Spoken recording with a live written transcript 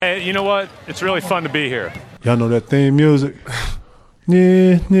you know what? It's really fun to be here. Y'all know that theme music?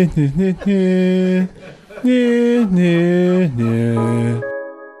 Yeah, yeah, yeah, yeah, yeah, yeah, yeah.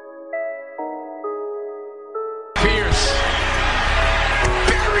 Pierce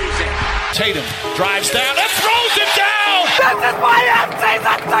buries it. Tatum drives down and throws it down. This is my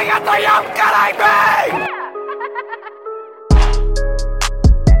in-season ticket. Are you kidding me?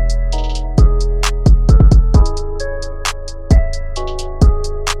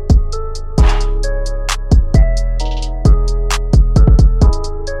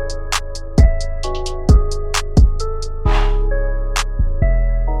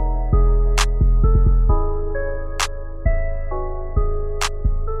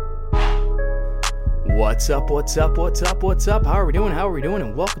 What's up? How are we doing?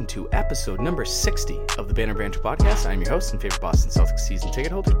 And welcome to episode number 60 of the Banner Banter podcast. I'm your host and favorite Boston Celtics season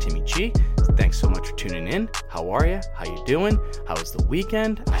ticket holder, Timmy G. Thanks so much for tuning in. How are you? How you doing? How was the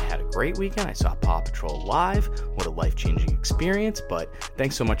weekend? I had a great weekend. I saw Paw Patrol live. What a life-changing experience, but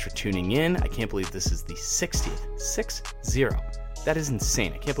thanks so much for tuning in. I can't believe this is the 60th, 6-0. That is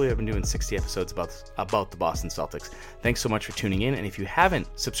insane. I can't believe I've been doing 60 episodes about the Boston Celtics. Thanks so much for tuning in. And if you haven't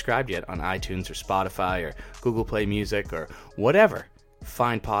subscribed yet on iTunes or Spotify or Google Play Music or whatever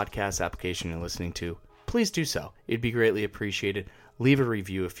fine podcast application you're listening to, please do so. It'd be greatly appreciated. Leave a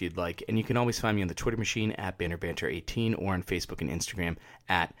review if you'd like. And you can always find me on the Twitter machine at BannerBanter18 or on Facebook and Instagram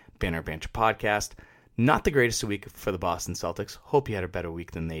at BannerBanterPodcast. Not the greatest week for the Boston Celtics. Hope you had a better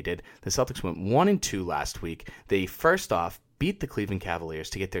week than they did. The Celtics went 1-2 last week. They first off beat the Cleveland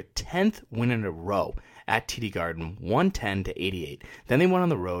Cavaliers to get their 10th win in a row at TD Garden, 110-88. Then they went on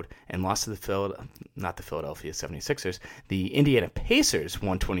the road and lost to the Philadelphia 76ers, the Indiana Pacers,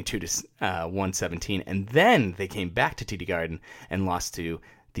 122-117, and then they came back to TD Garden and lost to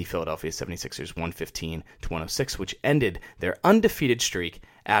the Philadelphia 76ers, 115-106, which ended their undefeated streak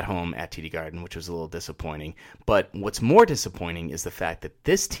at home at TD Garden, which was a little disappointing. But what's more disappointing is the fact that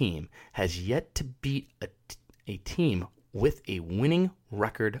this team has yet to beat a team with a winning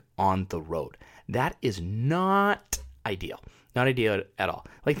record on the road. That is not ideal. Not ideal at all.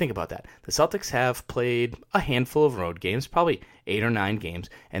 Like, think about that. The Celtics have played a handful of road games, probably 8 or 9 games,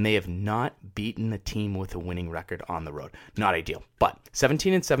 and they have not beaten a team with a winning record on the road. Not ideal. But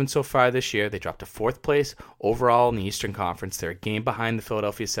 17-7 so far this year. They dropped to 4th place overall in the Eastern Conference. They're a game behind the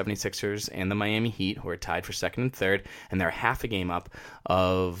Philadelphia 76ers and the Miami Heat, who are tied for 2nd and 3rd, and they're half a game up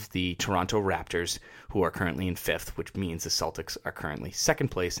of the Toronto Raptors, who are currently in 5th, which means the Celtics are currently 2nd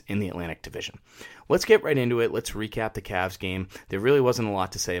place in the Atlantic Division. Let's get right into it. Let's recap the Cavs game. There really wasn't a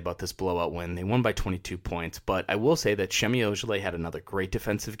lot to say about this blowout win. They won by 22 points, but I will say that Semi Ojeleye had another great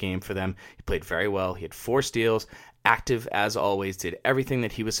defensive game for them. He played very well. He had 4 steals, active as always, did everything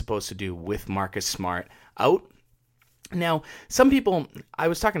that he was supposed to do with Marcus Smart out. Now, some people, I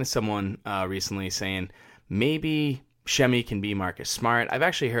was talking to someone recently saying maybe Shemi can be Marcus Smart. I've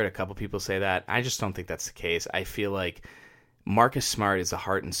actually heard a couple people say that. I just don't think that's the case. I feel like Marcus Smart is the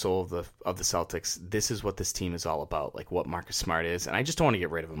heart and soul of the Celtics. This is what this team is all about, like what Marcus Smart is, and I just don't want to get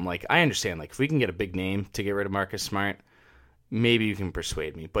rid of him. Like, I understand, like, if we can get a big name to get rid of Marcus Smart, maybe you can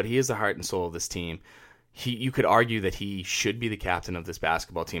persuade me, but he is the heart and soul of this team. You could argue that he should be the captain of this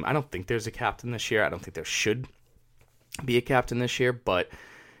basketball team. I don't think there's a captain this year. I don't think there should be a captain this year, but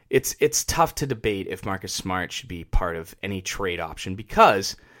it's tough to debate if Marcus Smart should be part of any trade option,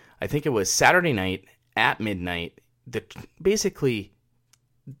 because I think it was Saturday night at midnight, basically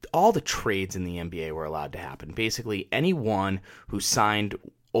all the trades in the NBA were allowed to happen. Basically, anyone who signed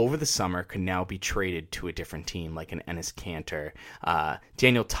over the summer could now be traded to a different team, like an Enes Kanter,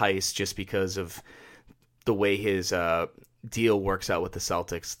 Daniel Tice, just because of the way his deal works out with the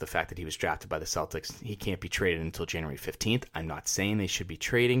Celtics, the fact that he was drafted by the Celtics, he can't be traded until January 15th. I'm not saying they should be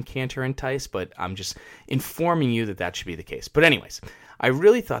trading Kanter and Tice, but I'm just informing you that that should be the case. But anyways, I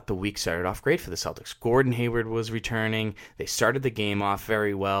really thought the week started off great for the Celtics. Gordon Hayward was returning. They started the game off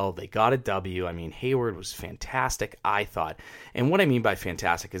very well. They got a W. I mean, Hayward was fantastic, I thought. And what I mean by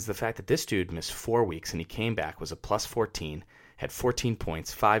fantastic is the fact that this dude missed 4 weeks and he came back, was a plus 14, had 14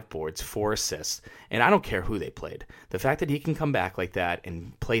 points, 5 boards, 4 assists, and I don't care who they played. The fact that he can come back like that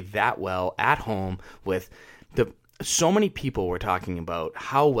and play that well at home with so many people were talking about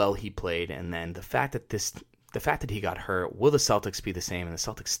how well he played, and then the fact that he got hurt, will the Celtics be the same? And the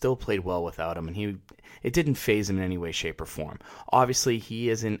Celtics still played well without him, and it didn't faze him in any way, shape, or form. Obviously, he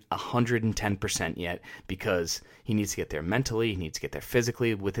isn't 110% yet because he needs to get there mentally, he needs to get there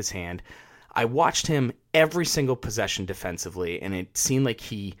physically with his hand. I watched him every single possession defensively, and it seemed like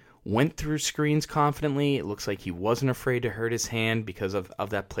he went through screens confidently. It looks like he wasn't afraid to hurt his hand because of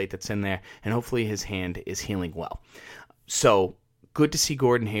that plate that's in there, and hopefully his hand is healing well. So good to see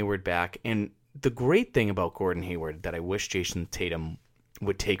Gordon Hayward back. And the great thing about Gordon Hayward that I wish Jason Tatum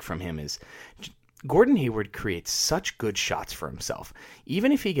would take from him is Gordon Hayward creates such good shots for himself.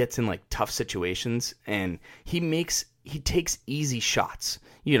 Even if he gets in like tough situations and he takes easy shots.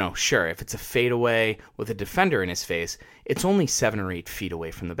 You know, sure, if it's a fadeaway with a defender in his face, it's only 7 or 8 feet away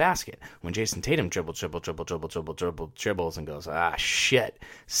from the basket. When Jason Tatum dribbles and goes, shit,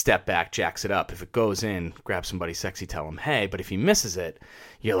 step back, jacks it up. If it goes in, grab somebody sexy, tell him, hey. But if he misses it,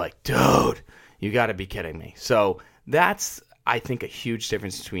 you're like, dude, you got to be kidding me. So that's, I think, a huge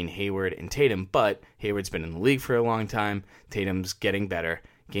difference between Hayward and Tatum. But Hayward's been in the league for a long time. Tatum's getting better,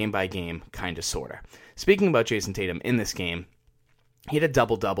 game by game, kind of, sort of. Speaking about Jason Tatum in this game, he had a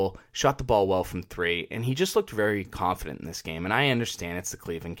double-double, shot the ball well from 3, and he just looked very confident in this game. And I understand it's the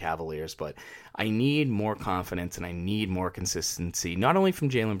Cleveland Cavaliers, but I need more confidence and I need more consistency, not only from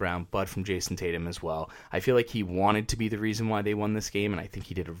Jaylen Brown, but from Jason Tatum as well. I feel like he wanted to be the reason why they won this game, and I think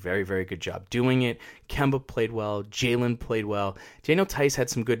he did a very, very good job doing it. Kemba played well. Jalen played well. Daniel Tice had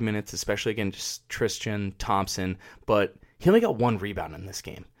some good minutes, especially against Tristan Thompson, but he only got 1 rebound in this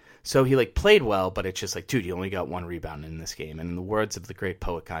game. So he played well, but it's just dude, you only got 1 rebound in this game. And in the words of the great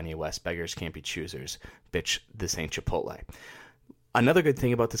poet Kanye West, beggars can't be choosers. Bitch, this ain't Chipotle. Another good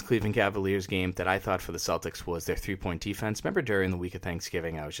thing about this Cleveland Cavaliers game that I thought for the Celtics was their 3-point defense. Remember during the week of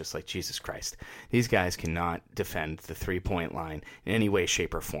Thanksgiving, I was just like, Jesus Christ, these guys cannot defend the 3-point line in any way,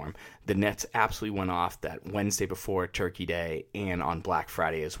 shape, or form. The Nets absolutely went off that Wednesday before Turkey Day and on Black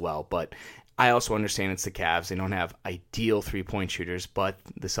Friday as well. But I also understand it's the Cavs. They don't have ideal 3-point shooters, but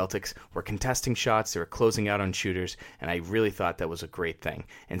the Celtics were contesting shots. They were closing out on shooters, and I really thought that was a great thing.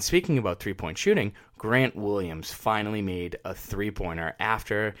 And speaking about 3-point shooting, Grant Williams finally made a 3-pointer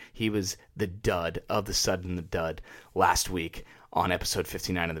after he was the dud of the stud and the dud last week on episode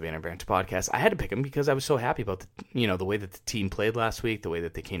 59 of the Banner Branch podcast. I had to pick him because I was so happy about the way that the team played last week, the way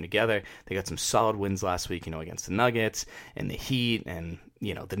that they came together. They got some solid wins last week, against the Nuggets and the Heat and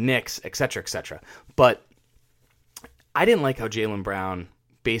the Knicks, etc., etc. But I didn't like how Jaylen Brown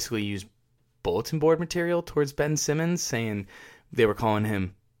basically used bulletin board material towards Ben Simmons, saying they were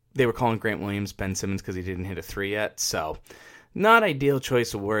calling Grant Williams Ben Simmons because he didn't hit a 3 yet. So not ideal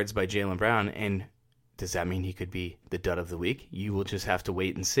choice of words by Jaylen Brown. And does that mean he could be the dud of the week? You will just have to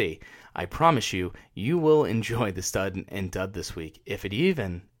wait and see. I promise you, you will enjoy the stud and dud this week, if it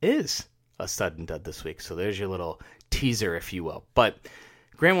even is a stud and dud this week. So there's your little teaser, if you will. But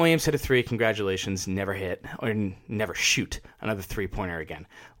Grant Williams hit a 3. Congratulations. Never hit or never shoot another 3-pointer again.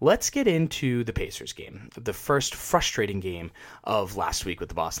 Let's get into the Pacers game, the first frustrating game of last week with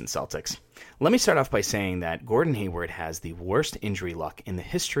the Boston Celtics. Let me start off by saying that Gordon Hayward has the worst injury luck in the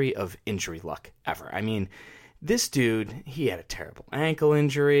history of injury luck ever. I mean, this dude, he had a terrible ankle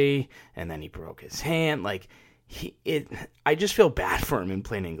injury, and then he broke his hand. I just feel bad for him in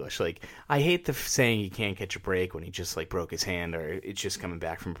plain English. I hate the saying he can't catch a break when he just broke his hand or it's just coming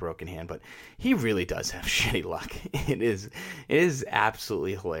back from a broken hand, but he really does have shitty luck. It is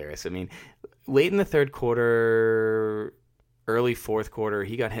absolutely hilarious. I mean, late in the third quarter, early fourth quarter,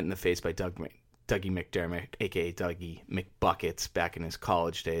 he got hit in the face by Dougie McDermott, a.k.a. Dougie McBuckets, back in his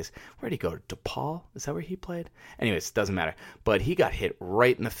college days. Where'd he go? DePaul? Is that where he played? Anyways, it doesn't matter. But he got hit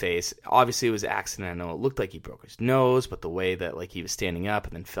right in the face. Obviously, it was accidental. It looked like he broke his nose, but the way that he was standing up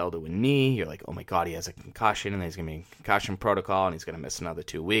and then fell to a knee, you're like, oh my God, he has a concussion, and he's going to be in concussion protocol, and he's going to miss another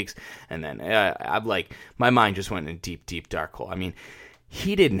 2 weeks. And then I'm my mind just went in a deep, deep dark hole. I mean,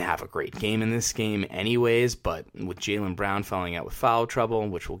 he didn't have a great game in this game anyways, but with Jaylen Brown falling out with foul trouble,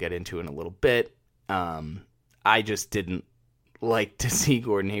 which we'll get into in a little bit, I just didn't like to see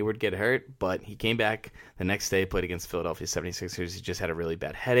Gordon Hayward get hurt, but he came back the next day, played against Philadelphia 76ers. He just had a really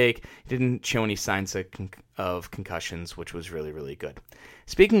bad headache. He didn't show any signs of concussions, which was really, really good.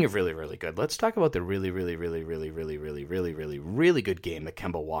 Speaking of really, really good, let's talk about the really, really, really, really, really, really, really, really, really good game that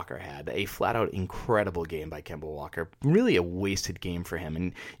Kemba Walker had. A flat-out incredible game by Kemba Walker. Really a wasted game for him.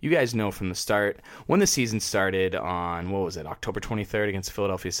 And you guys know from the start, when the season started on, October 23rd against the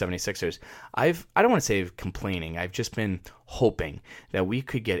Philadelphia 76ers, I don't want to say complaining. I've just been hoping that we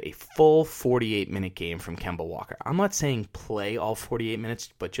could get a full 48-minute game from Kemba Walker. I'm not saying play all 48 minutes,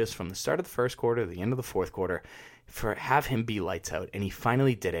 but just from the start of the first quarter to the end of the fourth quarter, have him be lights out, and he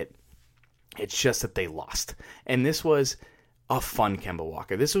finally did it. It's just that they lost. And this was a fun Kemba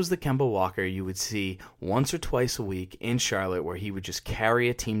Walker. This was the Kemba Walker you would see once or twice a week in Charlotte, where he would just carry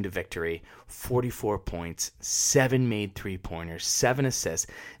a team to victory. 44 points, 7 made 3-pointers, 7 assists,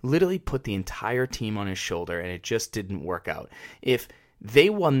 literally put the entire team on his shoulder, and it just didn't work out. If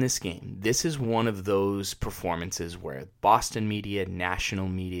They won this game. This is one of those performances where Boston media, national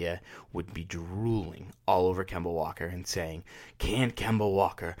media would be drooling all over Kemba Walker and saying, "Can't Kemba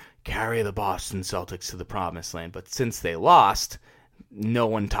Walker carry the Boston Celtics to the promised land?" But since they lost, no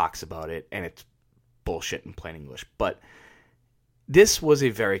one talks about it, and it's bullshit in plain English. But this was a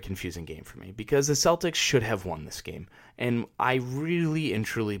very confusing game for me because the Celtics should have won this game. And I really and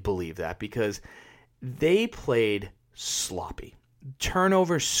truly believe that because they played sloppy.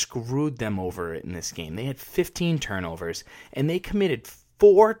 Turnovers screwed them over in this game. They had 15 turnovers, and they committed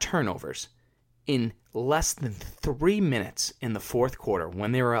 4 turnovers in less than 3 minutes in the fourth quarter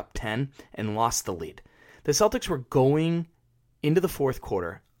when they were up 10 and lost the lead. The Celtics were going into the fourth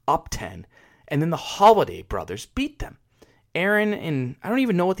quarter up 10, and then the Holiday brothers beat them. Aaron and I don't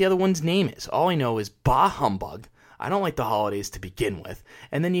even know what the other one's name is. All I know is Bah Humbug. I don't like the Holidays to begin with.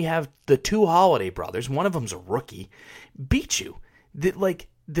 And then you have the 2 Holiday brothers. One of them's a rookie. Beat you. The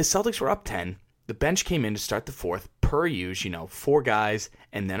Celtics were up 10. The bench came in to start the fourth. Per usual, 4 guys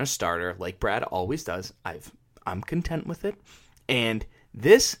and then a starter like Brad always does. I'm content with it. And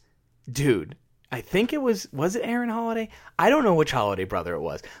this dude, I think it was it Aaron Holiday? I don't know which Holiday brother it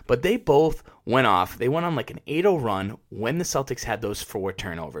was, but they both went off. They went on like an 8-0 run when the Celtics had those 4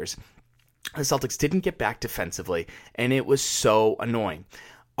 turnovers. The Celtics didn't get back defensively, and it was so annoying.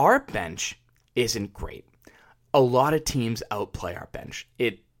 Our bench isn't great. A lot of teams outplay our bench.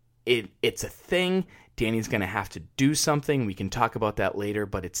 It's a thing. Danny's going to have to do something. We can talk about that later,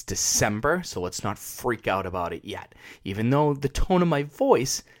 but it's December, so let's not freak out about it yet. Even though the tone of my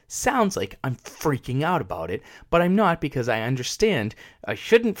voice sounds like I'm freaking out about it, but I'm not because I understand I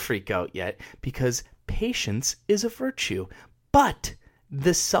shouldn't freak out yet because patience is a virtue. But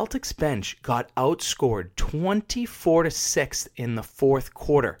the Celtics bench got outscored 24-6 in the fourth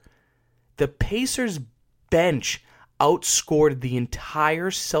quarter. The Pacers bench outscored the entire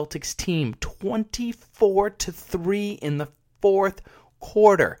Celtics team 24-3 in the fourth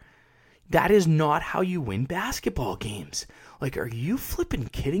quarter. That is not how you win basketball games. Like, are you flipping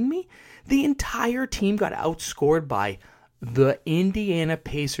kidding me? The entire team got outscored by the Indiana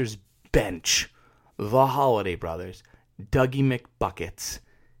Pacers bench, the Holiday brothers, Dougie McBuckets,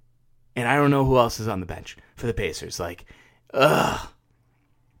 and I don't know who else is on the bench for the Pacers. Like, ugh.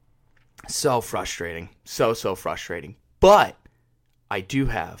 So frustrating. So frustrating. But I do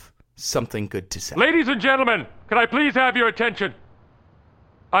have something good to say. Ladies and gentlemen, can I please have your attention?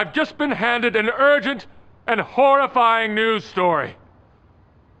 I've just been handed an urgent and horrifying news story.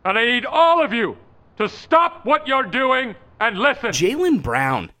 And I need all of you to stop what you're doing and listen. Jaylen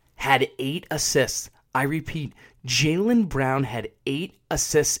Brown had 8 assists. I repeat, Jaylen Brown had 8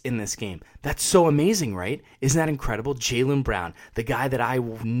 assists in this game. That's so amazing, right? Isn't that incredible? Jaylen Brown, the guy that I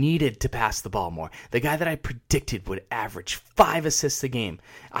needed to pass the ball more, the guy that I predicted would average 5 assists a game.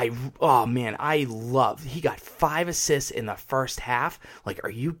 He got 5 assists in the first half. Like,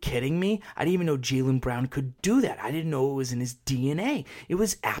 are you kidding me? I didn't even know Jaylen Brown could do that. I didn't know it was in his DNA. It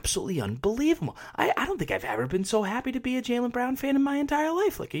was absolutely unbelievable. I don't think I've ever been so happy to be a Jaylen Brown fan in my entire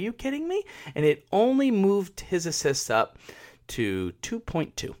life. Like, are you kidding me? And it only moved his assists up to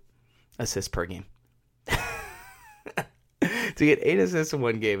 2.2 assists per game. To get 8 assists in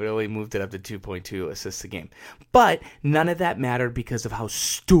one game, it only moved it up to 2.2 assists a game. But none of that mattered because of how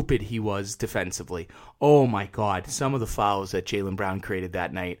stupid he was defensively. Oh my God, some of the fouls that Jaylen Brown created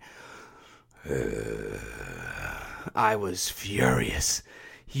that night. I was furious.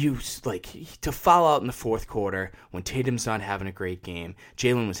 To foul out in the fourth quarter when Tatum's not having a great game.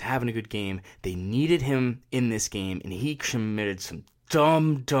 Jaylen was having a good game. They needed him in this game, and he committed some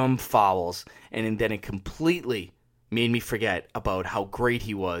dumb fouls. And then it completely made me forget about how great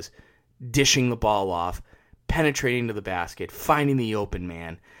he was dishing the ball off, penetrating to the basket, finding the open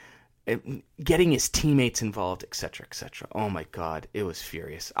man, getting his teammates involved, etc., etc. Oh my God, it was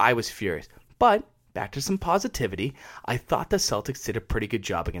furious. I was furious. But back to some positivity. I thought the Celtics did a pretty good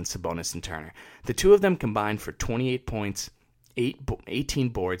job against Sabonis and Turner. The two of them combined for 28 points, 18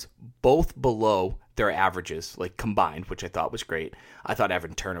 boards, both below their averages, like combined, which I thought was great. I thought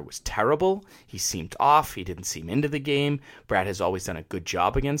Evan Turner was terrible. He seemed off. He didn't seem into the game. Brad has always done a good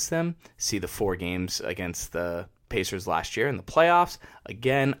job against them. See the 4 games against the Pacers last year in the playoffs.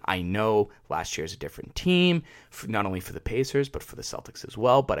 Again, I know last year's a different team, not only for the Pacers, but for the Celtics as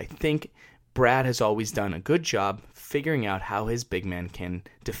well. But I think Brad has always done a good job figuring out how his big man can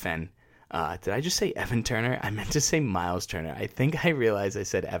defend. Did I just say Evan Turner? I meant to say Miles Turner. I think I realized I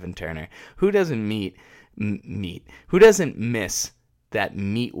said Evan Turner. Who doesn't Who doesn't miss that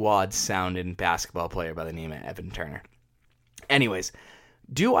meatwad sounding basketball player by the name of Evan Turner? Anyways,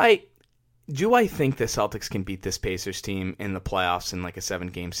 do I Do I think the Celtics can beat this Pacers team in the playoffs in like a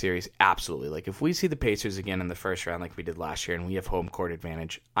 7-game series? Absolutely. Like if we see the Pacers again in the first round like we did last year and we have home court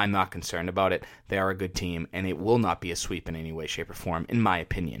advantage, I'm not concerned about it. They are a good team and it will not be a sweep in any way, shape, or form, in my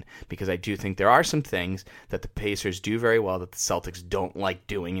opinion, because I do think there are some things that the Pacers do very well that the Celtics don't like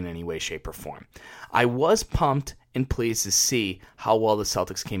doing in any way, shape, or form. I was pumped and pleased to see how well the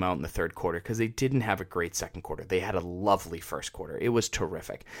Celtics came out in the third quarter because they didn't have a great second quarter. They had a lovely first quarter. It was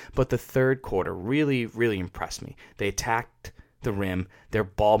terrific. But the third quarter really, really impressed me. They attacked the rim. Their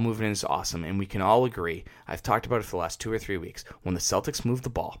ball movement is awesome, and we can all agree, I've talked about it for the last 2 or 3 weeks, when the Celtics move the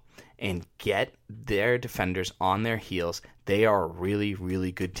ball and get their defenders on their heels, they are a really,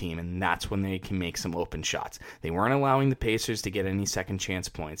 really good team, and that's when they can make some open shots. They weren't allowing the Pacers to get any second chance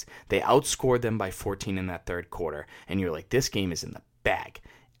points. They outscored them by 14 in that third quarter, and you're like, this game is in the bag.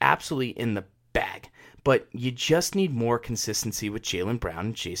 Absolutely in the bag. But you just need more consistency with Jaylen Brown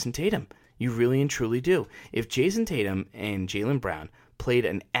and Jason Tatum. You really and truly do. If Jason Tatum and Jaylen Brown played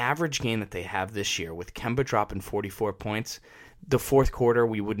an average game that they have this year with Kemba dropping 44 points, the fourth quarter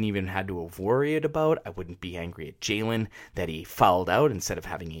we wouldn't even have to have worried about. I wouldn't be angry at Jaylen that he fouled out instead of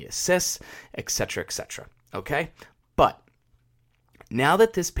having 8 assists, etc., etc. Okay? But now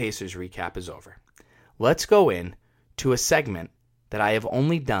that this Pacers recap is over, let's go in to a segment that I have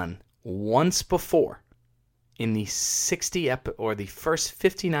only done once before in the the first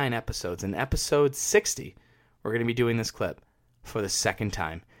 59 episodes. In episode 60, we're going to be doing this clip for the second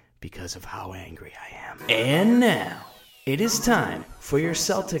time because of how angry I am. And now, it is time for your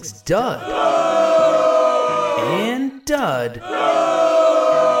Celtics dud. And dud.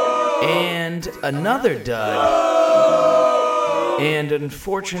 And another dud. And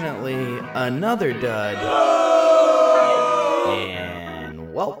unfortunately, another dud.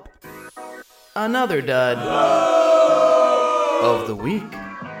 And, well, another dud of the week.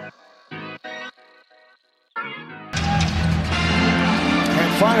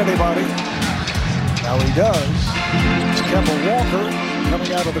 Can't find anybody. Now he does. It's Kemba Walker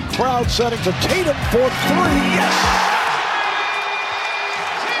coming out of the crowd, setting to Tatum for 3. Yes!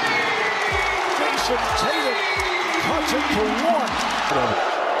 Jason Tatum cuts it to 1.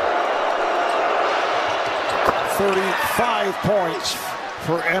 35 points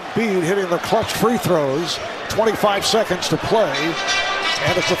for Embiid, hitting the clutch free throws. 25 seconds to play,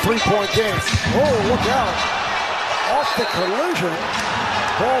 and it's a 3-point game. Oh, look out. Off the collision.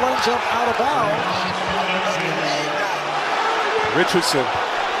 Ball ends up out of bounds. Richardson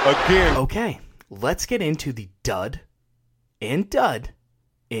again. Okay, let's get into the dud and dud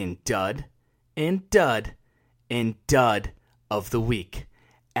and dud and dud and dud of the week.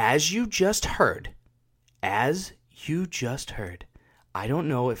 As you just heard, I don't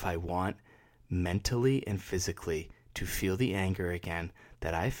know if I want mentally and physically to feel the anger again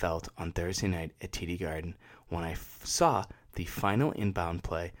that I felt on Thursday night at TD Garden when I saw the final inbound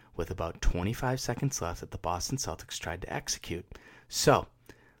play with about 25 seconds left that the Boston Celtics tried to execute. So,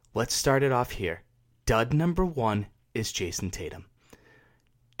 let's start it off here. Dud number 1 is Jason Tatum.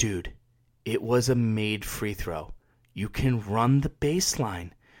 Dude, it was a made free throw. You can run the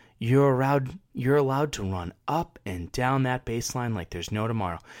baseline. You're allowed to run up and down that baseline like there's no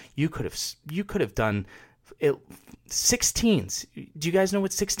tomorrow. You could have done 16s. Do you guys know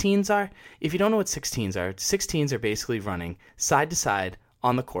what 16s are? If you don't know what 16s are basically running side to side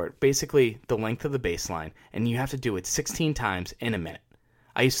on the court, basically the length of the baseline, and you have to do it 16 times in a minute.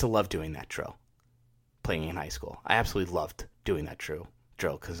 I used to love doing that drill, playing in high school. I absolutely loved doing that drill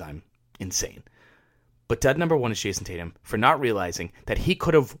because I'm insane. But dud number 1 is Jason Tatum for not realizing that he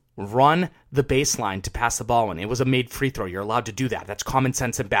could have run the baseline to pass the ball in. It was a made free throw. You're allowed to do that. That's common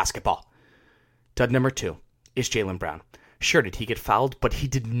sense in basketball. Dud number 2 is Jaylen Brown. Sure, did he get fouled? But he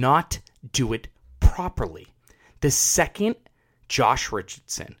did not do it properly. The second Josh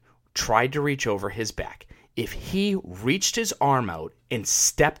Richardson tried to reach over his back, if he reached his arm out and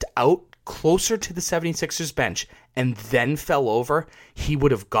stepped out closer to the 76ers bench and then fell over, he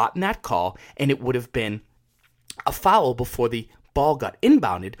would have gotten that call, and it would have been a foul before the ball got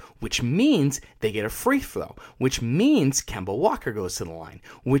inbounded, which means they get a free throw, which means Kemba Walker goes to the line,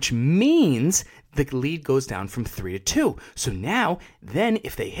 which means the lead goes down from 3 to 2. So now, then,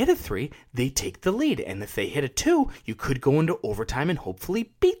 if they hit a 3, they take the lead, and if they hit a 2, you could go into overtime and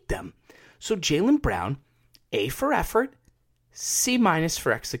hopefully beat them. So Jaylen Brown, A for effort, C-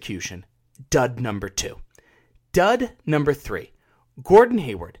 for execution. Dud number 2. Dud number 3. Gordon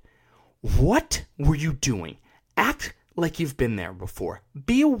Hayward. What were you doing? Act like you've been there before.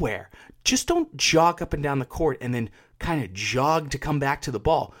 Be aware. Just don't jog up and down the court and then kind of jog to come back to the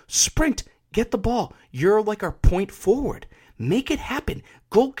ball. Sprint. Get the ball. You're like our point forward. Make it happen.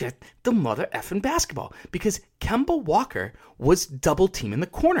 Go get the mother effing basketball. Because Kemba Walker was double team in the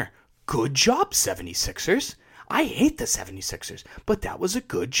corner. Good job, 76ers. I hate the 76ers, but that was a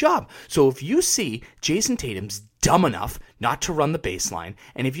good job. So if you see Jason Tatum's dumb enough not to run the baseline,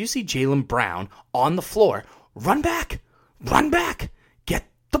 and if you see Jaylen Brown on the floor, run back. Get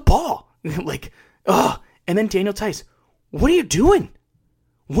the ball. And then Daniel Tice, what are you doing?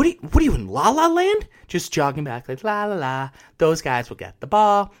 What are you in La La Land? Just jogging back like la la la. Those guys will get the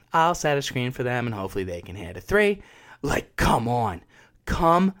ball. I'll set a screen for them and hopefully they can hit a three. Like, come on.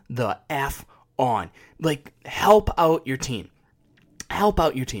 Come the F on. Like, help out your team. Help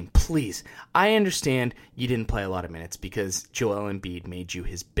out your team, please. I understand you didn't play a lot of minutes because Joel Embiid made you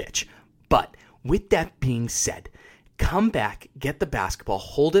his bitch. But with that being said, come back, get the basketball,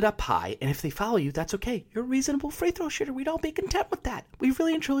 hold it up high, and if they foul you, that's okay. You're a reasonable free throw shooter. We'd all be content with that. We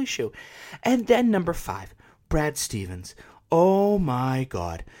really and truly should. And then number 5, Brad Stevens. Oh my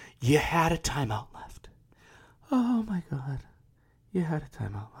God, you had a timeout left. Oh my God, you had a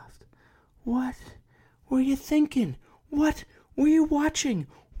timeout left. What were you thinking? What were you watching?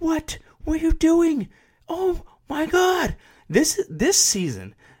 What were you doing? Oh my God. This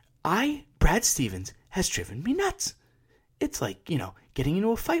season, Brad Stevens has driven me nuts. It's like, getting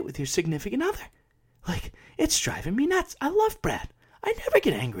into a fight with your significant other. Like, it's driving me nuts. I love Brad. I never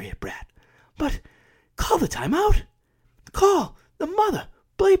get angry at Brad. But call the timeout. Call the mother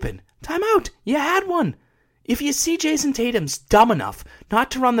bleeping timeout. You had one. If you see Jason Tatum's dumb enough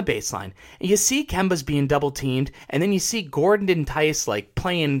not to run the baseline, and you see Kemba's being double teamed, and then you see Gordon and Tice like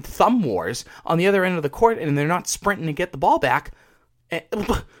playing thumb wars on the other end of the court, and they're not sprinting to get the ball back,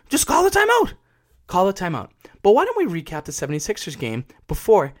 just call the timeout. Call the timeout. But why don't we recap the 76ers game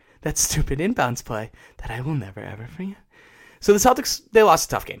before that stupid inbounds play that I will never, ever forget. So the Celtics, they lost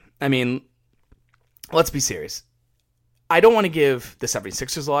a tough game. I mean, let's be serious. I don't want to give the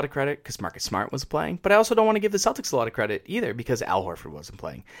 76ers a lot of credit because Marcus Smart was playing, but I also don't want to give the Celtics a lot of credit either because Al Horford wasn't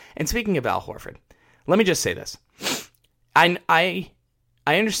playing. And speaking of Al Horford, let me just say this. I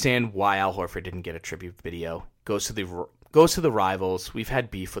understand why Al Horford didn't get a tribute video. Goes to the rivals. We've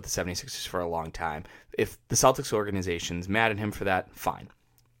had beef with the 76ers for a long time. If the Celtics organization's mad at him for that, fine.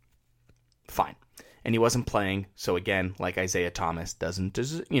 And he wasn't playing, so again, like Isaiah Thomas,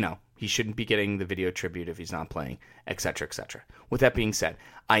 he shouldn't be getting the video tribute if he's not playing, etc., etc. With that being said,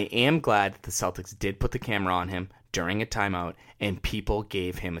 I am glad that the Celtics did put the camera on him during a timeout, and people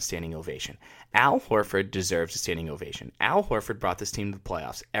gave him a standing ovation. Al Horford deserves a standing ovation. Al Horford brought this team to the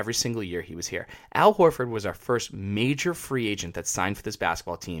playoffs every single year he was here. Al Horford was our first major free agent that signed for this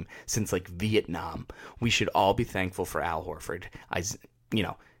basketball team since, Vietnam. We should all be thankful for Al Horford.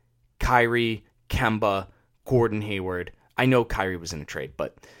 Kyrie, Kemba, Gordon Hayward. I know Kyrie was in a trade,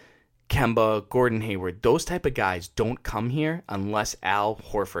 but Kemba, Gordon Hayward, those type of guys don't come here unless Al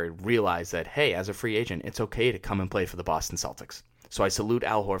Horford realized that, hey, as a free agent, it's okay to come and play for the Boston Celtics. So I salute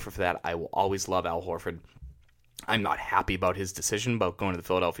Al Horford for that. I will always love Al Horford. I'm not happy about his decision about going to the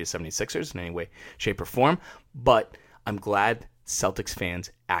Philadelphia 76ers in any way, shape, or form, but I'm glad Celtics fans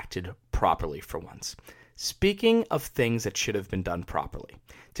acted properly for once. Speaking of things that should have been done properly,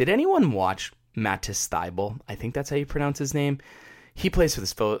 did anyone watch Matisse Thybulle? I think that's how you pronounce his name. He plays for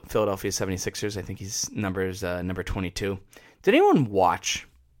the Philadelphia 76ers. I think his number is number 22. Did anyone watch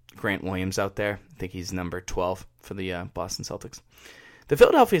Grant Williams out there? I think he's number 12 for the Boston Celtics. The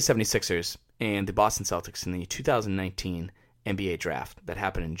Philadelphia 76ers and the Boston Celtics in the 2019 NBA draft that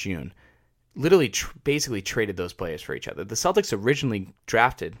happened in June literally basically traded those players for each other. The Celtics originally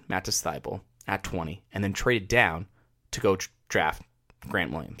drafted Matisse Thybulle at 20 and then traded down to go draft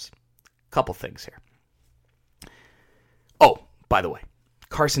Grant Williams. Couple things here. Oh, by the way,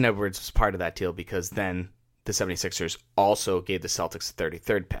 Carson Edwards was part of that deal because then the 76ers also gave the Celtics the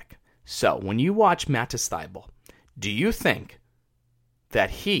 33rd pick. So when you watch Matisse Thybulle, do you think that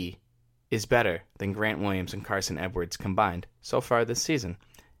he is better than Grant Williams and Carson Edwards combined so far this season?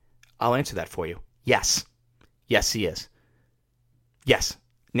 I'll answer that for you. Yes. Yes, he is. Yes.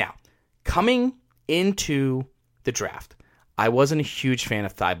 Now, coming into the draft, I wasn't a huge fan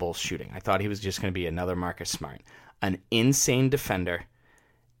of Thybulle's shooting. I thought he was just going to be another Marcus Smart, an insane defender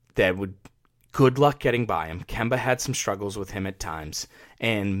that would good luck getting by him. Kemba had some struggles with him at times,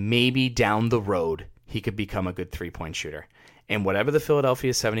 and maybe down the road he could become a good three-point shooter. And whatever the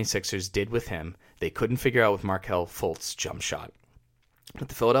Philadelphia 76ers did with him, they couldn't figure out with Markelle Fultz's jump shot. But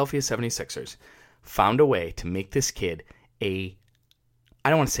the Philadelphia 76ers found a way to make this kid I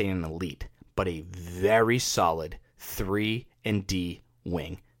don't want to say an elite, but a very solid 3-and-D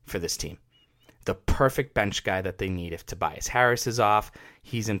wing for this team. The perfect bench guy that they need if Tobias Harris is off,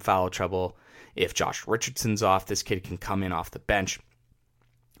 he's in foul trouble. If Josh Richardson's off, this kid can come in off the bench.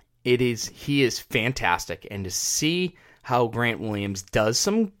 He is fantastic, and to see how Grant Williams does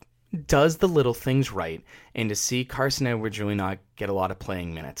the little things right, and to see Carson Edwards really not get a lot of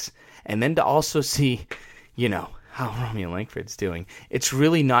playing minutes, and then to also see, how Romeo Langford's doing, it's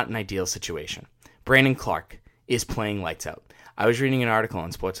really not an ideal situation. Brandon Clarke is playing lights out. I was reading an article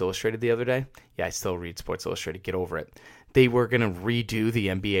on Sports Illustrated the other day. Yeah, I still read Sports Illustrated. Get over it. They were going to redo the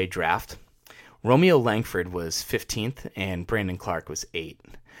NBA draft. Romeo Langford was 15th, and Brandon Clarke was 8th.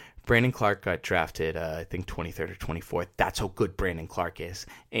 Brandon Clarke got drafted, I think, 23rd or 24th. That's how good Brandon Clarke is.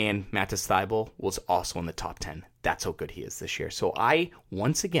 And Mattis Thybulle was also in the top 10. That's how good he is this year. So I,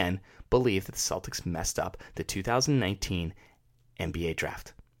 once again, believe that the Celtics messed up the 2019 NBA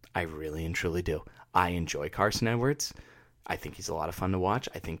draft. I really and truly do. I enjoy Carson Edwards. I think he's a lot of fun to watch.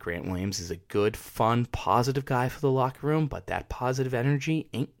 I think Grant Williams is a good, fun, positive guy for the locker room, but that positive energy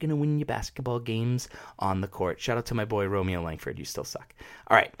ain't going to win you basketball games on the court. Shout out to my boy Romeo Langford. You still suck.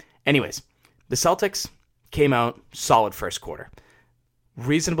 All right. Anyways, the Celtics came out solid first quarter.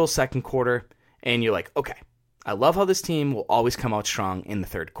 Reasonable second quarter, and you're like, okay, I love how this team will always come out strong in the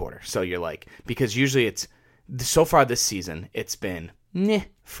third quarter. So you're like, because usually it's, so far this season, it's been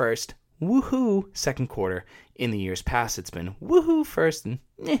first, woohoo, second quarter. In the years past, it's been woohoo first and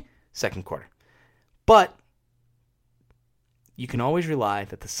second quarter. But you can always rely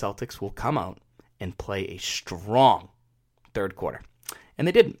that the Celtics will come out and play a strong third quarter. And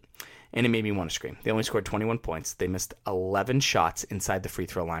they didn't. And it made me want to scream. They only scored 21 points. They missed 11 shots inside the free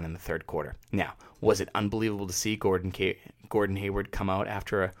throw line in the third quarter. Now, was it unbelievable to see Gordon Hayward come out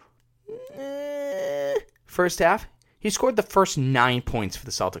after a first half? He scored the first 9 points for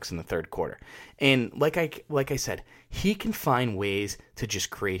the Celtics in the third quarter. And like I said, he can find ways to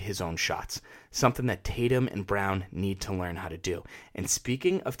just create his own shots, something that Tatum and Brown need to learn how to do. And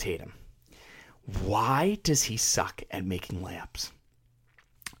speaking of Tatum, why does he suck at making layups?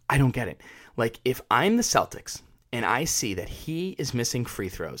 I don't get it. Like, if I'm the Celtics and I see that he is missing free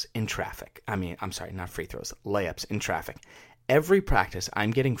throws in traffic, layups in traffic. Every practice,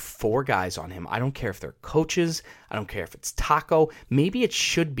 I'm getting 4 guys on him. I don't care if they're coaches. I don't care if it's Taco. Maybe it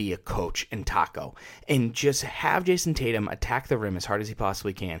should be a coach and Taco. And just have Jason Tatum attack the rim as hard as he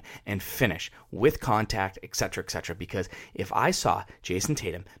possibly can and finish with contact, etc., etc. Because if I saw Jason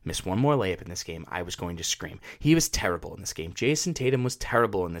Tatum miss one more layup in this game, I was going to scream. He was terrible in this game. Jason Tatum was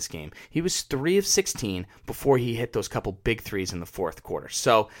terrible in this game. He was 3 of 16 before he hit those couple big threes in the fourth quarter.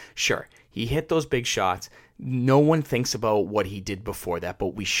 So, sure, he hit those big shots. No one thinks about what he did before that,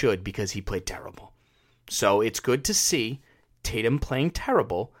 but we should because he played terrible. So it's good to see Tatum playing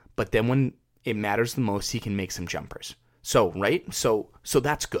terrible, but then when it matters the most, he can make some jumpers. So, right? So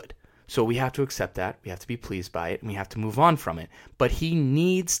that's good. So we have to accept that. We have to be pleased by it, and we have to move on from it. But he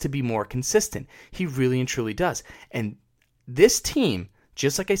needs to be more consistent. He really and truly does. And this team,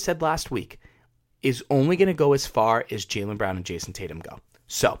 just like I said last week, is only going to go as far as Jaylen Brown and Jason Tatum go.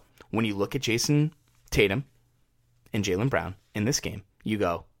 So when you look at Jason Tatum and Jaylen Brown in this game, you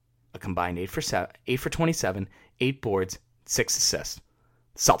go a combined 8 for 27, 8 boards, 6 assists.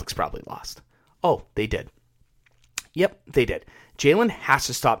 Celtics probably lost. Oh, they did. Yep, they did. Jaylen has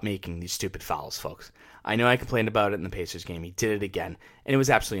to stop making these stupid fouls, folks. I know I complained about it in the Pacers game. He did it again, and it was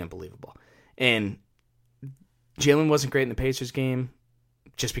absolutely unbelievable. And Jaylen wasn't great in the Pacers game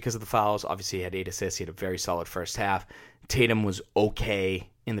just because of the fouls. Obviously, he had 8 assists. He had a very solid first half. Tatum was okay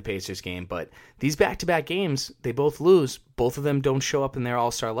in the Pacers game, but these back-to-back games, they both lose. Both of them don't show up in their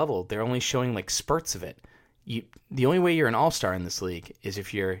all-star level. They're only showing like spurts of it. The only way you're an all-star in this league is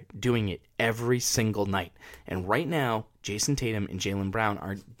if you're doing it every single night. And right now, Jason Tatum and Jaylen Brown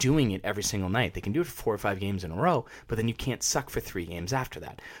are doing it every single night. They can do it for 4 or 5 games in a row, but then you can't suck for 3 games after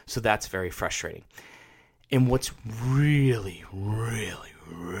that. So that's very frustrating. And what's really, really,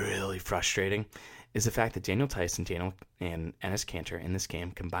 really frustrating is the fact that Daniel Theis and Enes Kanter in this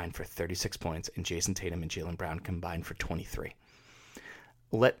game combined for 36 points, and Jason Tatum and Jaylen Brown combined for 23.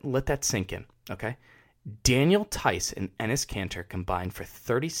 Let that sink in, okay? Daniel Theis and Enes Kanter combined for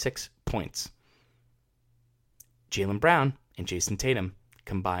 36 points. Jaylen Brown and Jason Tatum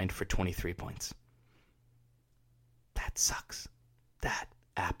combined for 23 points. That sucks. That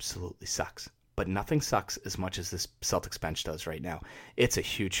absolutely sucks. But nothing sucks as much as this Celtics bench does right now. It's a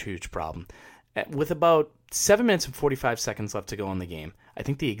huge, huge problem. With about 7 minutes and 45 seconds left to go in the game, I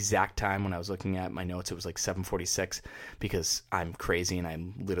think the exact time when I was looking at my notes, it was like 7:46 because I'm crazy and I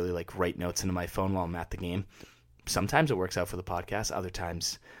literally like write notes into my phone while I'm at the game. Sometimes it works out for the podcast. Other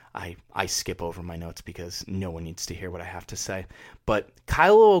times I skip over my notes because no one needs to hear what I have to say. But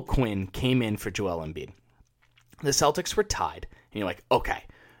Kyle O'Quinn came in for Joel Embiid. The Celtics were tied. And you're like, okay,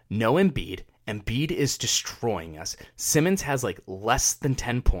 no Embiid, Embiid is destroying us. Simmons has like less than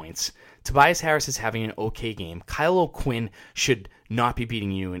 10 points. Tobias Harris is having an okay game. Kyle O'Quinn should not be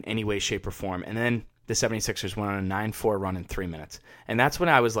beating you in any way, shape, or form. And then the 76ers went on a 9-4 run in 3 minutes. And that's when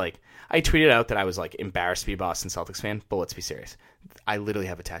I was like, I tweeted out that I was like embarrassed to be a Boston Celtics fan, but let's be serious. I literally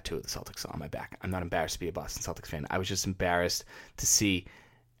have a tattoo of the Celtics on my back. I'm not embarrassed to be a Boston Celtics fan. I was just embarrassed to see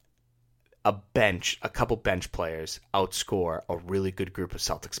a couple bench players outscore a really good group of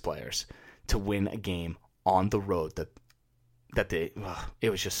Celtics players to win a game on the road it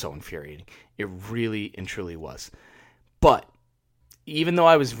was just so infuriating. It really and truly was. But even though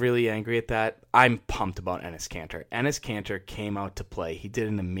I was really angry at that, I'm pumped about Enes Kanter. Enes Kanter came out to play. He did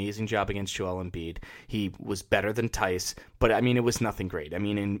an amazing job against Joel Embiid. He was better than Tice, but I mean, it was nothing great. I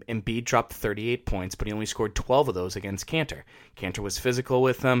mean, Embiid dropped 38 points, but he only scored 12 of those against Kanter. Kanter was physical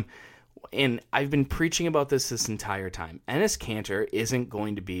with him. And I've been preaching about this entire time. Enes Kanter isn't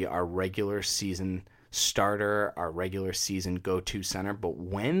going to be our regular season starter, our regular season go-to center, but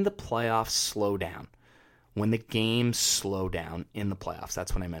when the playoffs slow down, when the games slow down in the playoffs,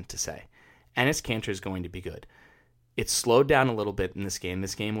 that's what I meant to say, Enes Kanter is going to be good. It slowed down a little bit in this game.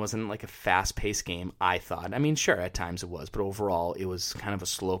 This game wasn't like a fast-paced game, I thought. I mean, sure, at times it was, but overall it was kind of a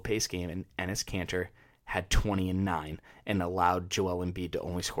slow-paced game, and Enes Kanter had 20 and 9 and allowed Joel Embiid to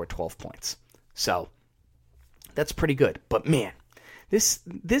only score 12 points. So that's pretty good. But man, this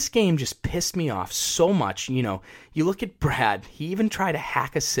game just pissed me off so much. You know, you look at Brad, he even tried to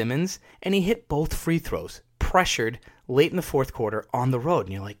hack a Simmons and he hit both free throws, pressured late in the fourth quarter on the road.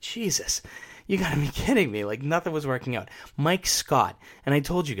 And you're like, Jesus, you gotta be kidding me. Like, nothing was working out. Mike Scott, and I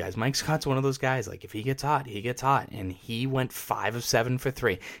told you guys, Mike Scott's one of those guys, like, if he gets hot, he gets hot. And he went 5 of 7 for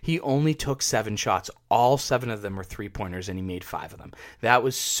 3. He only took 7 shots. All 7 of them were 3-pointers, and he made 5 of them. That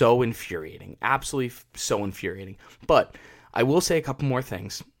was so infuriating. Absolutely so infuriating. But I will say a couple more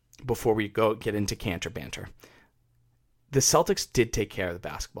things before we get into Kanter banter. The Celtics did take care of the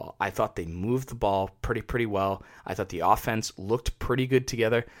basketball. I thought they moved the ball pretty well. I thought the offense looked pretty good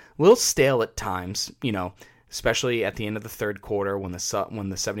together. A little stale at times, you know, especially at the end of the third quarter when the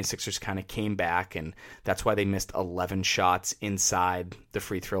 76ers kind of came back, and that's why they missed 11 shots inside the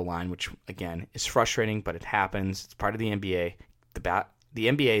free throw line, which, again, is frustrating, but it happens. It's part of the NBA. The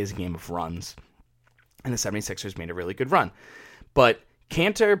NBA is a game of runs, and the 76ers made a really good run. But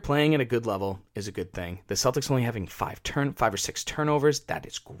Kanter playing at a good level is a good thing. The Celtics only having 5 or 6 turnovers, that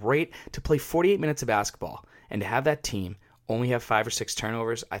is great. To play 48 minutes of basketball and to have that team only have 5 or 6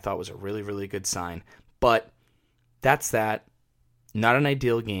 turnovers, I thought was a really, really good sign. But that's that. Not an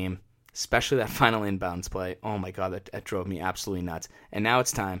ideal game, especially that final inbounds play. Oh my God, that drove me absolutely nuts. And now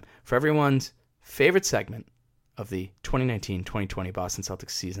it's time for everyone's favorite segment of the 2019-2020 Boston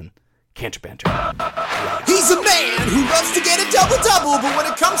Celtics season, Kanter banter. He's a man who loves to get a double-double, but when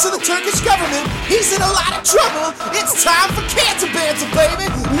it comes to the Turkish government, he's in a lot of trouble. It's time for Kanter banter,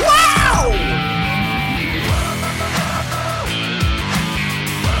 baby! Wow!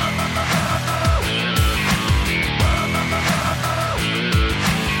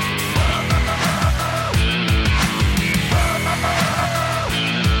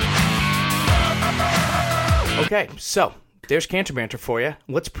 Okay, so there's Kanter banter for you.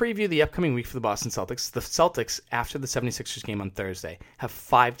 Let's preview the upcoming week for the Boston Celtics. The Celtics, after the 76ers game on Thursday, have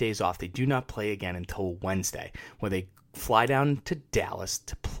 5 days off. They do not play again until Wednesday, where they fly down to Dallas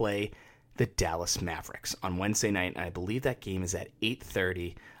to play the Dallas Mavericks on Wednesday night. And I believe that game is at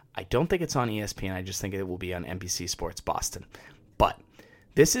 8:30. I don't think it's on ESPN. I just think it will be on NBC Sports Boston. But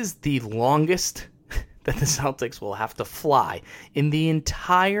this is the longest that the Celtics will have to fly in the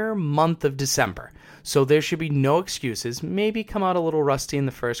entire month of December. So there should be no excuses. Maybe come out a little rusty in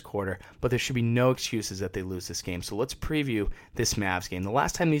the first quarter, but there should be no excuses that they lose this game. So let's preview this Mavs game. The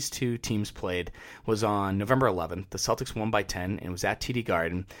last time these two teams played was on November 11th. The Celtics won by 10, and it was at TD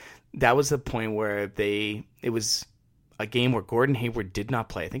Garden. That was the point where it was a game where Gordon Hayward did not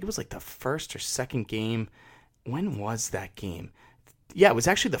play. I think it was like the first or second game. When was that game? Yeah, it was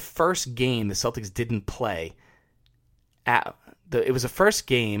actually the first game the Celtics didn't play. It was the first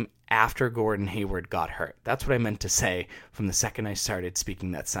game after Gordon Hayward got hurt. That's what I meant to say from the second I started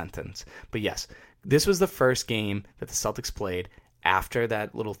speaking that sentence. But yes, this was the first game that the Celtics played after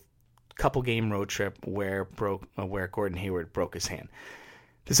that little couple game road trip where Gordon Hayward broke his hand.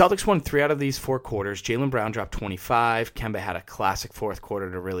 The Celtics won 3 out of these 4 quarters. Jaylen Brown dropped 25. Kemba had a classic fourth quarter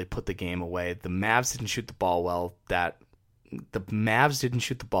to really put the game away. The Mavs didn't shoot the ball well.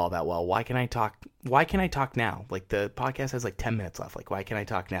 Why can I talk now? Like, the podcast has like 10 minutes left. Like, why can I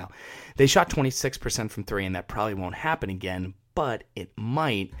talk now? They shot 26% from 3, and that probably won't happen again, but it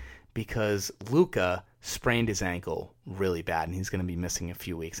might, because Luka sprained his ankle really bad, and he's going to be missing a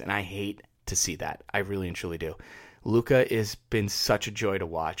few weeks. And I hate to see that. I really and truly do. Luka has been such a joy to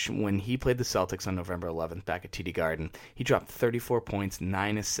watch. When he played the Celtics on November 11th back at TD Garden, he dropped 34 points,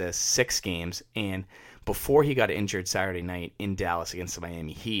 9 assists, 6 games, and before he got injured Saturday night in Dallas against the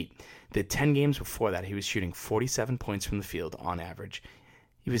Miami Heat, the 10 games before that, he was shooting 47 points from the field on average.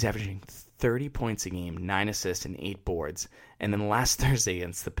 He was averaging 30 points a game, 9 assists, and 8 boards. And then last Thursday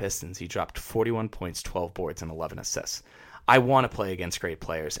against the Pistons, he dropped 41 points, 12 boards, and 11 assists. I want to play against great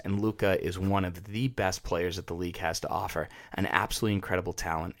players, and Luka is one of the best players that the league has to offer, an absolutely incredible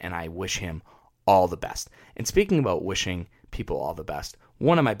talent, and I wish him all the best. And speaking about wishing people all the best,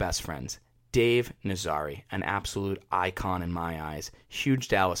 one of my best friends, Dave Nazari, an absolute icon in my eyes, huge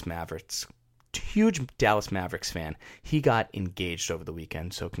Dallas Mavericks fan. He got engaged over the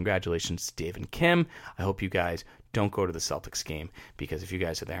weekend, so congratulations to Dave and Kim. I hope you guys don't go to the Celtics game, because if you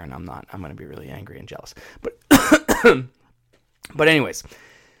guys are there and I'm not, I'm going to be really angry and jealous. But anyways,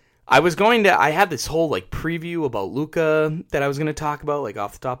 I had this whole preview about Luka that I was going to talk about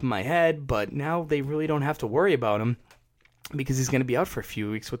off the top of my head, but now they really don't have to worry about him because he's going to be out for a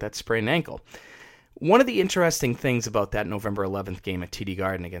few weeks with that sprained ankle. One of the interesting things about that November 11th game at TD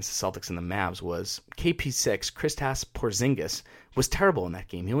Garden against the Celtics and the Mavs was KP6, Kristaps Porzingis, was terrible in that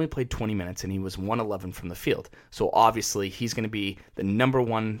game. He only played 20 minutes and he was 1-11 from the field. So obviously he's going to be the number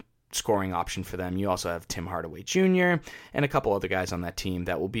one scoring option for them. You also have Tim Hardaway Jr. and a couple other guys on that team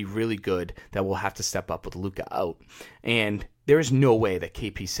that will be really good that will have to step up with Luka out. And there is no way that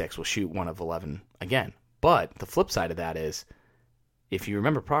KP6 will shoot 1 of 11 again. But the flip side of that is, if you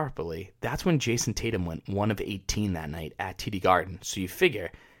remember properly, that's when Jason Tatum went 1 of 18 that night at TD Garden. So you figure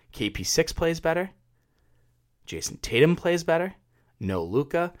KP6 plays better, Jason Tatum plays better, no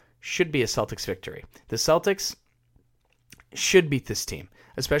Luka, should be a Celtics victory. The Celtics should beat this team,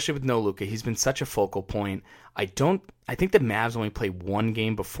 especially with no Luka. He's been such a focal point. I think the Mavs only played one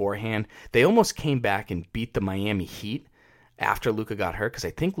game beforehand. They almost came back and beat the Miami Heat after Luka got hurt, because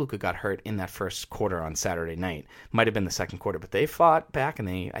I think Luka got hurt in that first quarter on Saturday night. Might have been the second quarter, but they fought back, and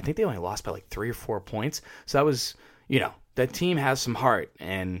I think they only lost by 3 or 4 points. So that was, that team has some heart,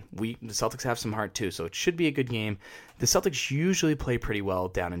 and the Celtics have some heart too, so it should be a good game. The Celtics usually play pretty well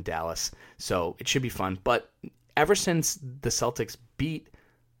down in Dallas, so it should be fun. But ever since the Celtics beat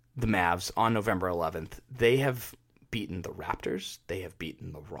the Mavs on November 11th, they have beaten the Raptors, they have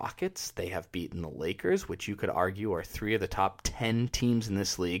beaten the Rockets, they have beaten the Lakers, which you could argue are 3 of the top 10 teams in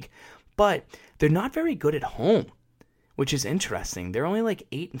this league, but they're not very good at home, which is interesting. They're only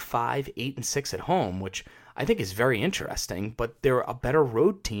 8-5, 8-6 at home, which I think is very interesting, but they're a better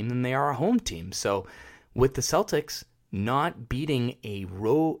road team than they are a home team. So with the Celtics not beating a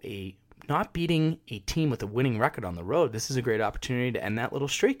team with a winning record on the road, this is a great opportunity to end that little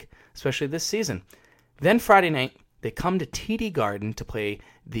streak, especially this season. Then Friday night, they come to TD Garden to play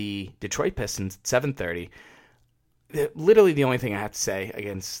the Detroit Pistons at 7:30. Literally the only thing I have to say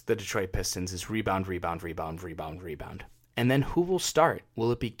against the Detroit Pistons is rebound, rebound, rebound, rebound, rebound. And then who will start?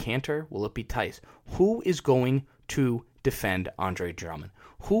 Will it be Cantor? Will it be Tice? Who is going to defend Andre Drummond?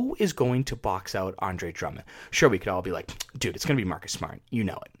 Who is going to box out Andre Drummond? Sure, we could all be like, dude, it's going to be Marcus Smart. You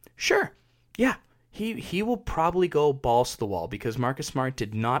know it. Sure. Yeah. He will probably go balls to the wall because Marcus Smart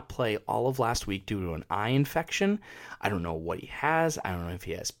did not play all of last week due to an eye infection. I don't know what he has. I don't know if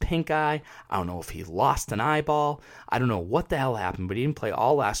he has pink eye. I don't know if he lost an eyeball. I don't know what the hell happened, but he didn't play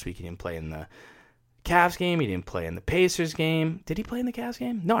all last week. He didn't play in the Cavs game. He didn't play in the Pacers game. Did he play in the Cavs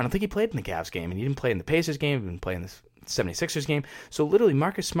game? No, I don't think he played in the Cavs game. And he didn't play in the Pacers game. He didn't play in the 76ers game. So literally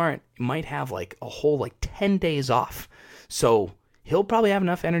Marcus Smart might have a whole 10 days off. So he'll probably have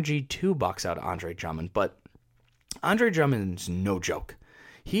enough energy to box out Andre Drummond, but Andre Drummond's no joke.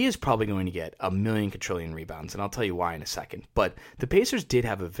 He is probably going to get 1,000,000 quadrillion rebounds, and I'll tell you why in a second. But the Pacers did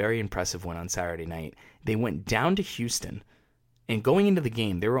have a very impressive win on Saturday night. They went down to Houston, and going into the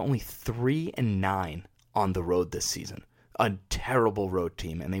game, they were only 3-9 on the road this season. A terrible road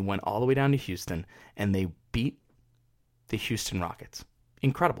team, and they went all the way down to Houston, and they beat the Houston Rockets.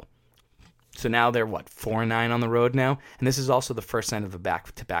 Incredible. So now they're, 4-9 on the road now? And this is also the first sign of a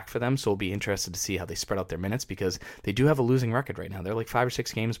back-to-back for them, so we'll be interested to see how they spread out their minutes because they do have a losing record right now. They're 5 or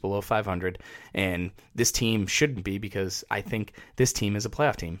 6 games below 500, and this team shouldn't be because I think this team is a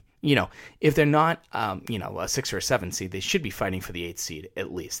playoff team. If they're not, a 6 or a 7 seed, they should be fighting for the 8th seed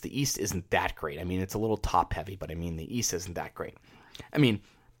at least. The East isn't that great. I mean, it's a little top-heavy, but the East isn't that great.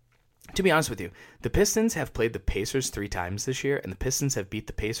 To be honest with you, the Pistons have played the Pacers 3 times this year, and the Pistons have beat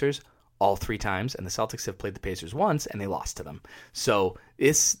the Pacers all 3 times, and the Celtics have played the Pacers once, and they lost to them. So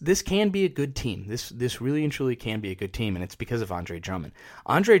this can be a good team. This really and truly can be a good team, and it's because of Andre Drummond.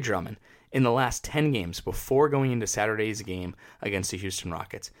 Andre Drummond in the last 10 games before going into Saturday's game against the Houston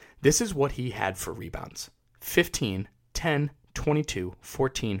Rockets. This is what he had for rebounds. 15, 10, 22,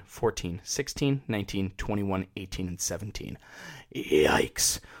 14, 14, 16, 19, 21, 18, and 17.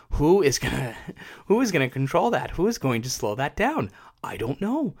 Yikes. Who is gonna control that? Who is going to slow that down? I don't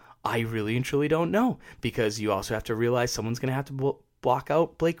know. I really and truly don't know, because you also have to realize someone's going to have to block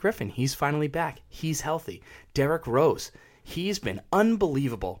out Blake Griffin. He's finally back. He's healthy. Derrick Rose, he's been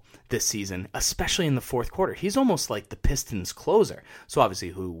unbelievable this season, especially in the fourth quarter. He's almost like the Pistons closer. So obviously,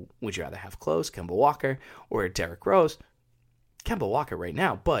 who would you rather have close, Kemba Walker or Derrick Rose? Kemba Walker right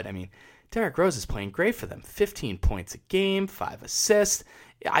now, but I mean, Derrick Rose is playing great for them. 15 points a game, 5 assists.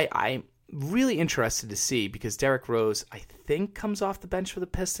 I'm really interested to see, because Derrick Rose, I think, comes off the bench for the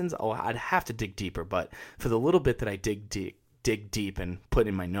Pistons. Oh, I'd have to dig deeper, but for the little bit that I dig deep and put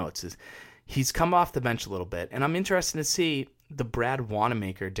in my notes, is he's come off the bench a little bit, and I'm interested to see the Brad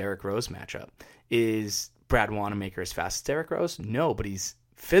Wanamaker-Derrick Rose matchup. Is Brad Wanamaker as fast as Derrick Rose? No, but he's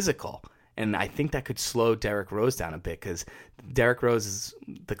physical, and I think that could slow Derrick Rose down a bit, because Derrick Rose is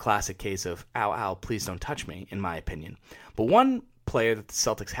the classic case of, ow, ow, please don't touch me, in my opinion. But one player that the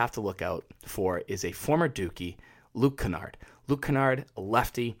Celtics have to look out for is a former Dookie, Luke Kennard. Luke Kennard, a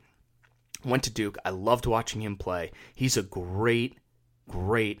lefty, went to Duke. I loved watching him play. He's a great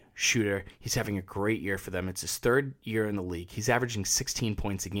shooter. He's having a great year for them. It's his third year in the league. He's averaging 16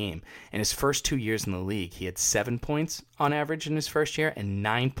 points a game. In his first 2 years in the league, he had 7 points on average in his first year and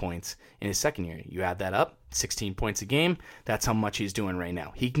 9 points in his second year. You add that up, 16 points a game. That's how much he's doing right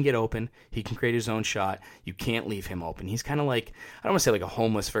now. He can get open. He can create his own shot. You can't leave him open. He's kind of like, I don't want to say like a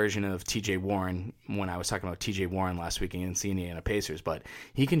homeless version of TJ Warren when I was talking about TJ Warren last week against the Indiana Pacers, but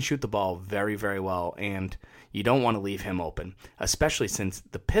he can shoot the ball very, very well, and you don't want to leave him open, especially since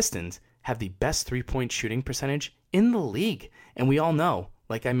the Pistons have the best three-point shooting percentage in the league. And we all know,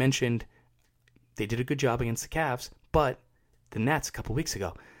 like I mentioned, they did a good job against the Cavs, but the Nets a couple weeks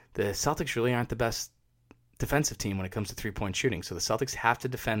ago, the Celtics really aren't the best defensive team when it comes to three-point shooting. So the Celtics have to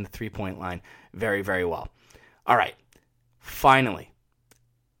defend the three-point line very, very well. All right, finally,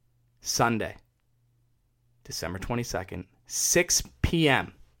 Sunday, December 22nd, 6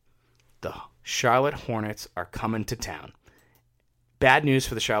 p.m., the Charlotte Hornets are coming to town. Bad news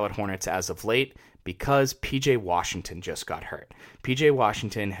for the Charlotte Hornets as of late, because P.J. Washington just got hurt. P.J.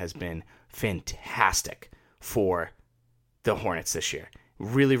 Washington has been fantastic for the Hornets this year.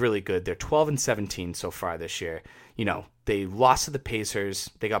 Really, really good. They're 12-17 so far this year. You know, they lost to the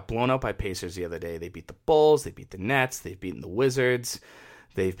Pacers. They got blown out by Pacers the other day. They beat the Bulls. They beat the Nets. They've beaten the Wizards.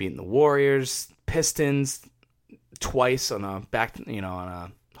 They've beaten the Warriors, Pistons twice on a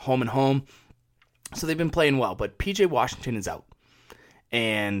home and home. So they've been playing well, but P.J. Washington is out.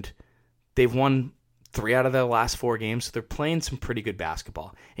 And they've won 3 out of their last 4 games, so they're playing some pretty good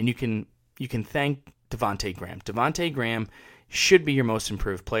basketball. And you can thank Devontae Graham. Devontae Graham should be your most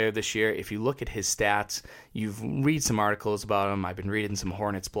improved player this year. If you look at his stats, you've read some articles about him. I've been reading some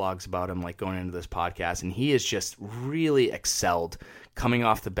Hornets blogs about him, like going into this podcast, and he has just really excelled coming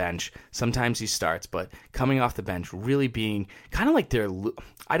off the bench. Sometimes he starts, but coming off the bench, really being kind of like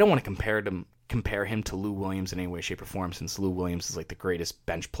I don't want to compare him to Lou Williams in any way, shape, or form, since Lou Williams is like the greatest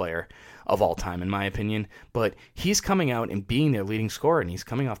bench player of all time, in my opinion. But he's coming out and being their leading scorer, and he's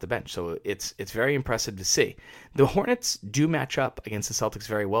coming off the bench. So it's very impressive to see. The Hornets do match up against the Celtics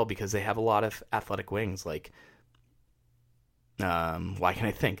very well because they have a lot of athletic wings, like, why can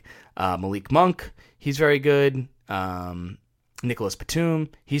I think? Malik Monk, he's very good. Nicholas Batum,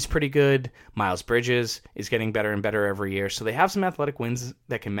 he's pretty good. Miles Bridges is getting better and better every year. So they have some athletic wings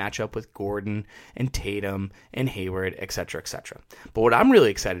that can match up with Gordon and Tatum and Hayward, etc., etc. But what I'm really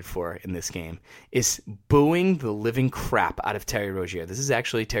excited for in this game is booing the living crap out of Terry Rozier. This is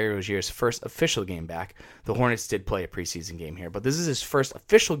actually Terry Rozier's first official game back. The Hornets did play a preseason game here, but this is his first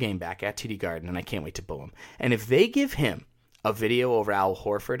official game back at TD Garden, and I can't wait to boo him. And if they give him a video over Al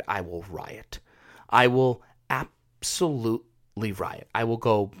Horford, I will riot. I will absolutely riot. I will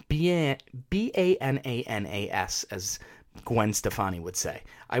go B-A-N-A-N-A-S, as Gwen Stefani would say.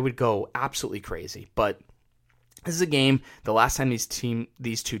 I would go absolutely crazy. But this is a game, the last time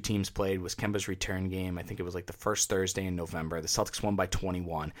these two teams played was Kemba's return game. I think it was like the first Thursday in November. The Celtics won by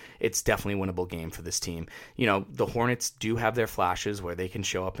 21. It's definitely a winnable game for this team. You know, the Hornets do have their flashes where they can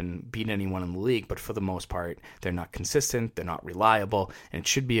show up and beat anyone in the league, but for the most part, they're not consistent, they're not reliable, and it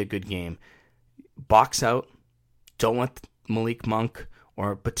should be a good game. Box out. Don't let Malik Monk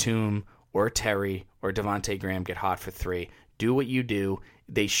or Batum or Terry or Devontae Graham get hot for 3. Do what you do.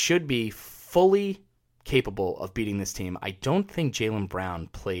 They should be fully capable of beating this team. I don't think Jaylen Brown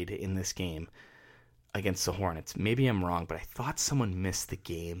played in this game against the Hornets. Maybe I'm wrong, but I thought someone missed the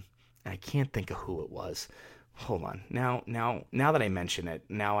game I can't think of who it was. Hold on. Now that I mention it,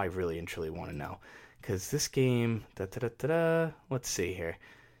 now I really and truly want to know. Because this game, let's see here.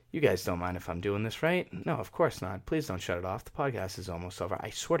 You guys don't mind if I'm doing this, right? No, of course not. Please don't shut it off. The podcast is almost over. I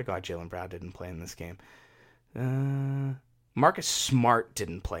swear to God, Jaylen Brown didn't play in this game. Marcus Smart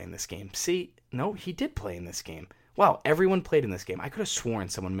didn't play in this game. See, no, he did play in this game. Wow, everyone played in this game. I could have sworn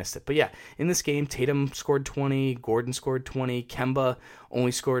someone missed it. But yeah, in this game, Tatum scored 20, Gordon scored 20, Kemba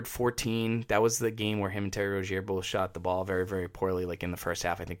only scored 14. That was the game where him and Terry Rozier both shot the ball very, very poorly, like in the first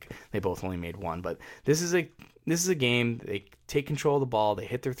half. I think they both only made one. But this is a game. They take control of the ball. They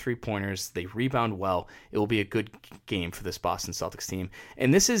hit their three-pointers. They rebound well. It will be a good game for this Boston Celtics team.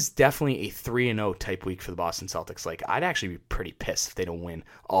 And this is definitely a 3-0 type week for the Boston Celtics. Like, I'd actually be pretty pissed if they don't win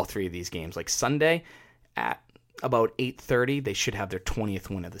all three of these games. Like, Sunday at about 8:30, they should have their 20th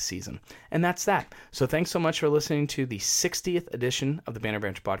win of the season. And that's that. So thanks so much for listening to the 60th edition of the Banner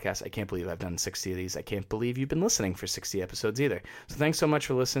Branch podcast. I can't believe I've done 60 of these. I can't believe you've been listening for 60 episodes either. So thanks so much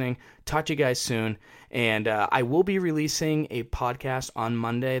for listening. Talk to you guys soon. And I will be releasing a podcast on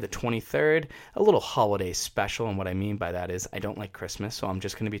Monday, the 23rd, a little holiday special. And what I mean by that is I don't like Christmas. So I'm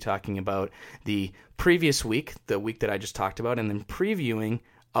just going to be talking about the previous week, the week that I just talked about, and then previewing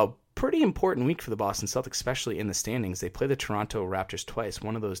a pretty important week for the Boston Celtics, especially in the standings. They play the Toronto Raptors twice,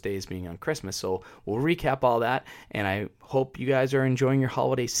 one of those days being on Christmas. So we'll recap all that, and I hope you guys are enjoying your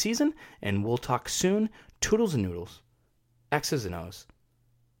holiday season, and we'll talk soon. Toodles and noodles. X's and O's.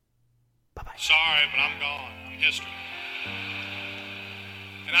 Bye-bye. Sorry, but I'm gone. I'm history.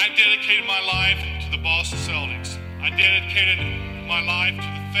 And I dedicated my life to the Boston Celtics. I dedicated my life to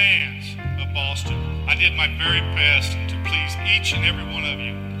the fans of Boston. I did my very best to please each and every one of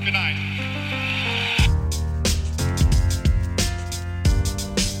you. Good night.